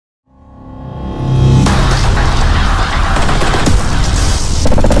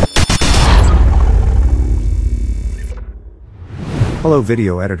Hello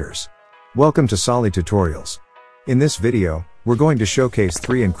video editors. Welcome to Salih Tutorials. In this video, we're going to showcase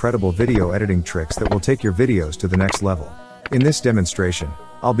 3 incredible video editing tricks that will take your videos to the next level. In this demonstration,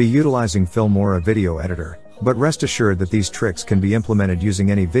 I'll be utilizing Filmora video editor, but rest assured that these tricks can be implemented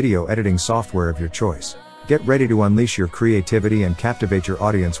using any video editing software of your choice. Get ready to unleash your creativity and captivate your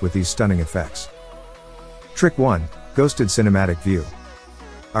audience with these stunning effects. Trick 1. Ghosted Cinematic View.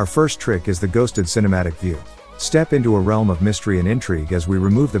 Our first trick is the Ghosted Cinematic View. Step into a realm of mystery and intrigue as we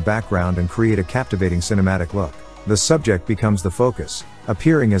remove the background and create a captivating cinematic look. The subject becomes the focus,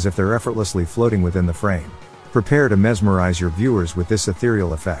 appearing as if they're effortlessly floating within the frame. Prepare to mesmerize your viewers with this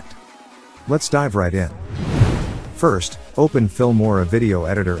ethereal effect. Let's dive right in. First, open Filmora Video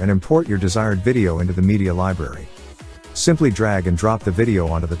Editor and import your desired video into the media library. Simply drag and drop the video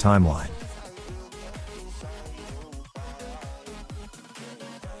onto the timeline.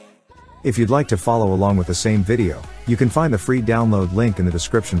 If you'd like to follow along with the same video, you can find the free download link in the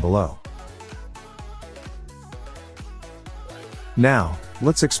description below. Now,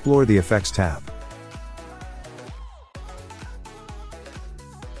 let's explore the Effects tab.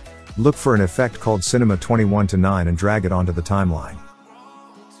 Look for an effect called Cinema 21:9 and drag it onto the timeline.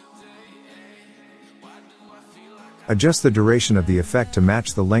 Adjust the duration of the effect to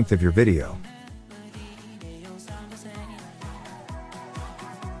match the length of your video.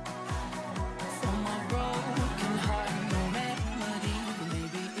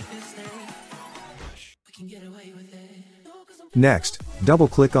 Next,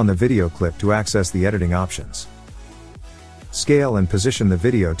 double-click on the video clip to access the editing options. Scale and position the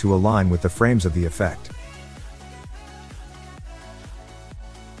video to align with the frames of the effect.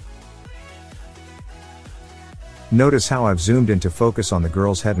 Notice how I've zoomed in to focus on the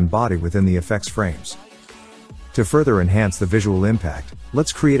girl's head and body within the effect's frames. To further enhance the visual impact,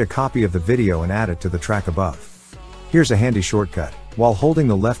 let's create a copy of the video and add it to the track above. Here's a handy shortcut. While holding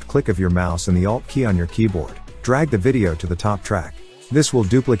the left click of your mouse and the Alt key on your keyboard, drag the video to the top track. This will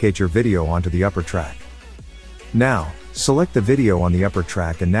duplicate your video onto the upper track. Now, select the video on the upper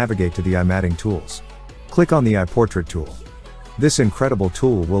track and navigate to the eye matting tools. Click on the Eye Portrait tool. This incredible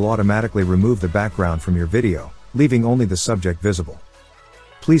tool will automatically remove the background from your video, leaving only the subject visible.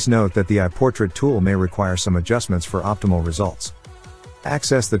 Please note that the Eye Portrait tool may require some adjustments for optimal results.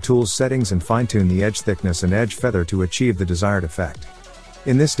 Access the tool's settings and fine-tune the edge thickness and edge feather to achieve the desired effect.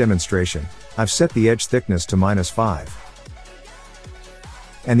 In this demonstration, I've set the edge thickness to -5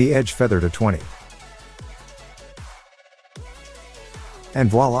 and the edge feather to 20. And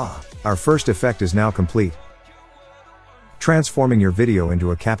voila! Our first effect is now complete, transforming your video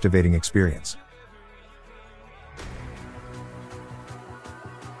into a captivating experience.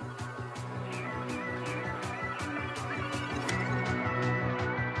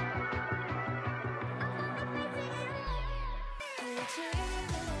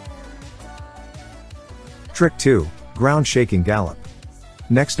 Trick 2. Ground Shaking Gallop.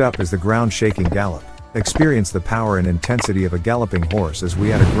 Next up is the Ground Shaking Gallop. Experience the power and intensity of a galloping horse as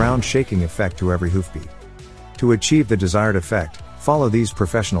we add a ground shaking effect to every hoofbeat. To achieve the desired effect, follow these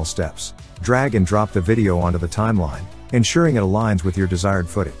professional steps. Drag and drop the video onto the timeline, ensuring it aligns with your desired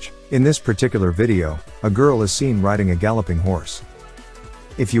footage. In this particular video, a girl is seen riding a galloping horse.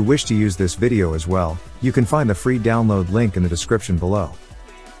 If you wish to use this video as well, you can find the free download link in the description below.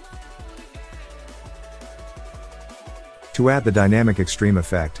 To add the dynamic extreme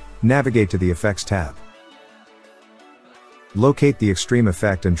effect, navigate to the Effects tab. Locate the extreme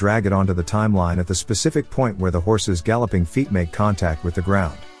effect and drag it onto the timeline at the specific point where the horse's galloping feet make contact with the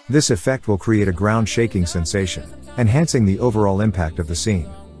ground. This effect will create a ground shaking sensation, enhancing the overall impact of the scene.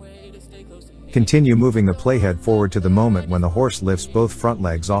 Continue moving the playhead forward to the moment when the horse lifts both front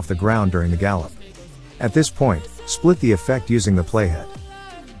legs off the ground during the gallop. At this point, split the effect using the playhead.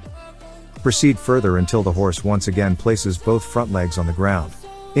 Proceed further until the horse once again places both front legs on the ground,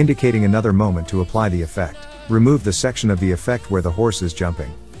 indicating another moment to apply the effect. Remove the section of the effect where the horse is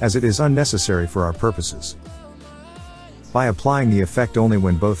jumping, as it is unnecessary for our purposes. By applying the effect only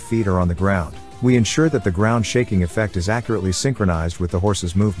when both feet are on the ground, we ensure that the ground shaking effect is accurately synchronized with the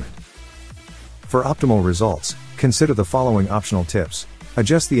horse's movement. For optimal results, consider the following optional tips.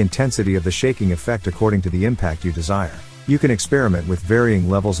 Adjust the intensity of the shaking effect according to the impact you desire. You can experiment with varying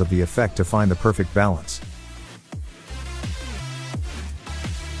levels of the effect to find the perfect balance.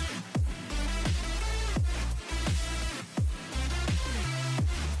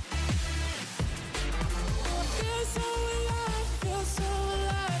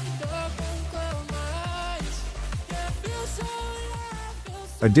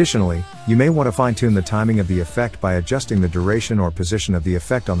 Additionally, you may want to fine-tune the timing of the effect by adjusting the duration or position of the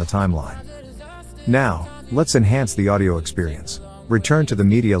effect on the timeline. Now, let's enhance the audio experience. Return to the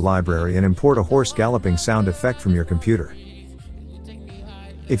media library and import a horse galloping sound effect from your computer.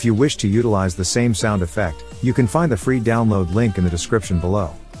 If you wish to utilize the same sound effect, you can find the free download link in the description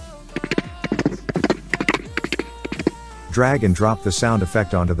below. Drag and drop the sound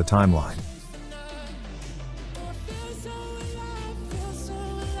effect onto the timeline.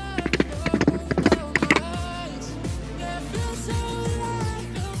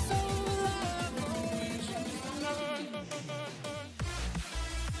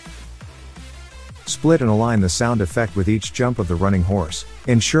 Split and align the sound effect with each jump of the running horse,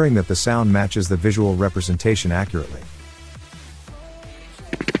 ensuring that the sound matches the visual representation accurately.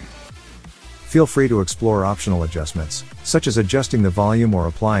 Feel free to explore optional adjustments, such as adjusting the volume or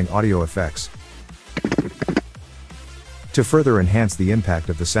applying audio effects, to further enhance the impact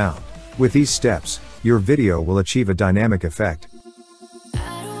of the sound. With these steps, your video will achieve a dynamic effect.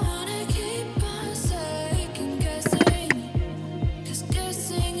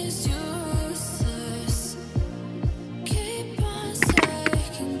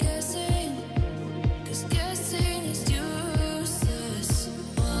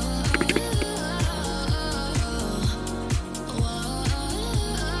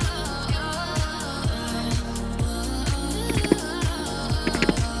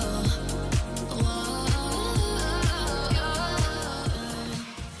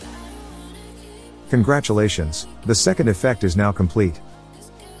 Congratulations, the second effect is now complete.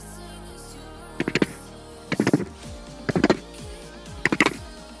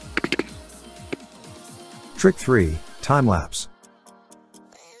 Trick 3, Time Lapse.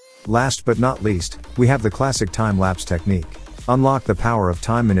 Last but not least, we have the classic time lapse technique. Unlock the power of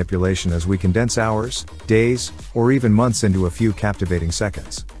time manipulation as we condense hours, days, or even months into a few captivating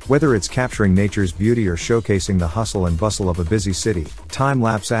seconds. Whether it's capturing nature's beauty or showcasing the hustle and bustle of a busy city,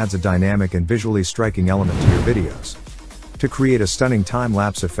 time-lapse adds a dynamic and visually striking element to your videos. To create a stunning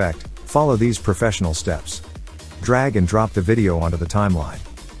time-lapse effect, follow these professional steps. Drag and drop the video onto the timeline.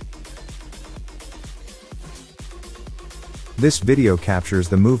 This video captures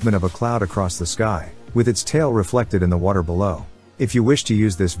the movement of a cloud across the sky, with its tail reflected in the water below. If you wish to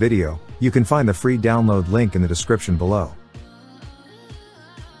use this video, you can find the free download link in the description below.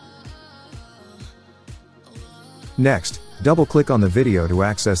 Next, double-click on the video to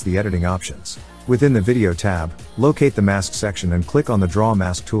access the editing options. Within the Video tab, locate the Mask section and click on the Draw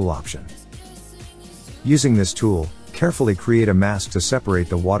Mask tool option. Using this tool, carefully create a mask to separate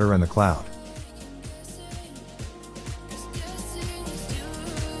the water and the cloud.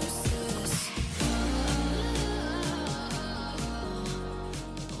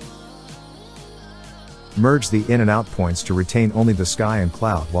 Merge the in and out points to retain only the sky and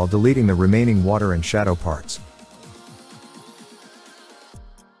cloud while deleting the remaining water and shadow parts.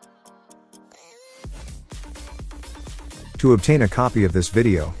 To obtain a copy of this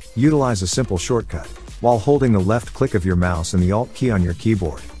video, utilize a simple shortcut. While holding the left click of your mouse and the Alt key on your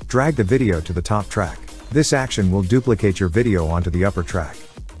keyboard, drag the video to the top track. This action will duplicate your video onto the upper track.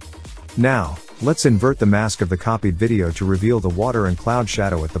 Now, let's invert the mask of the copied video to reveal the water and cloud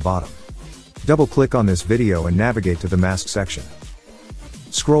shadow at the bottom. Double-click on this video and navigate to the Mask section.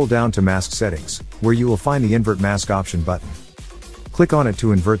 Scroll down to Mask Settings, where you will find the Invert Mask option button. Click on it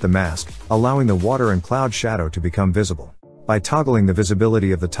to invert the mask, allowing the water and cloud shadow to become visible. By toggling the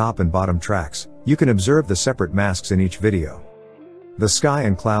visibility of the top and bottom tracks, you can observe the separate masks in each video. The sky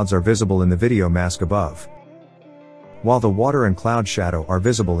and clouds are visible in the video mask above, while the water and cloud shadow are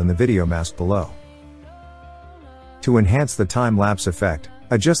visible in the video mask below. To enhance the time-lapse effect,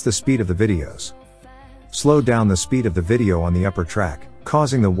 adjust the speed of the videos. Slow down the speed of the video on the upper track,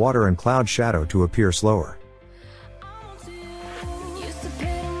 causing the water and cloud shadow to appear slower.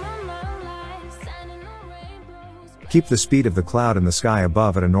 Keep the speed of the cloud and the sky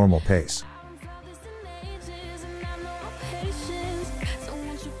above at a normal pace.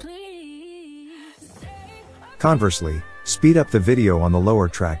 Conversely, speed up the video on the lower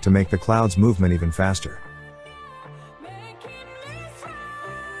track to make the cloud's movement even faster.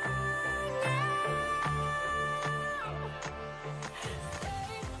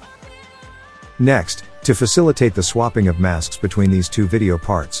 Next, to facilitate the swapping of masks between these two video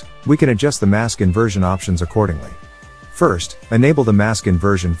parts, we can adjust the mask inversion options accordingly. First, enable the mask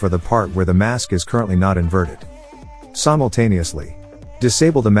inversion for the part where the mask is currently not inverted. Simultaneously,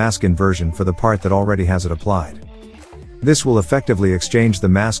 disable the mask inversion for the part that already has it applied. This will effectively exchange the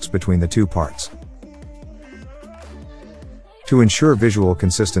masks between the two parts. To ensure visual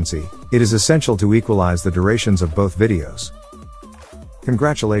consistency, it is essential to equalize the durations of both videos.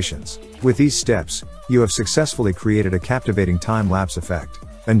 Congratulations! With these steps, you have successfully created a captivating time-lapse effect.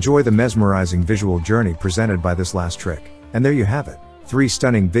 Enjoy the mesmerizing visual journey presented by this last trick. And there you have it. 3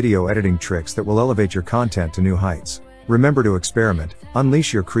 stunning video editing tricks that will elevate your content to new heights. Remember to experiment,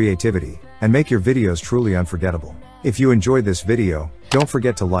 unleash your creativity, and make your videos truly unforgettable. If you enjoyed this video, don't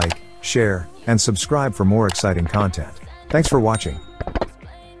forget to like, share, and subscribe for more exciting content. Thanks for watching.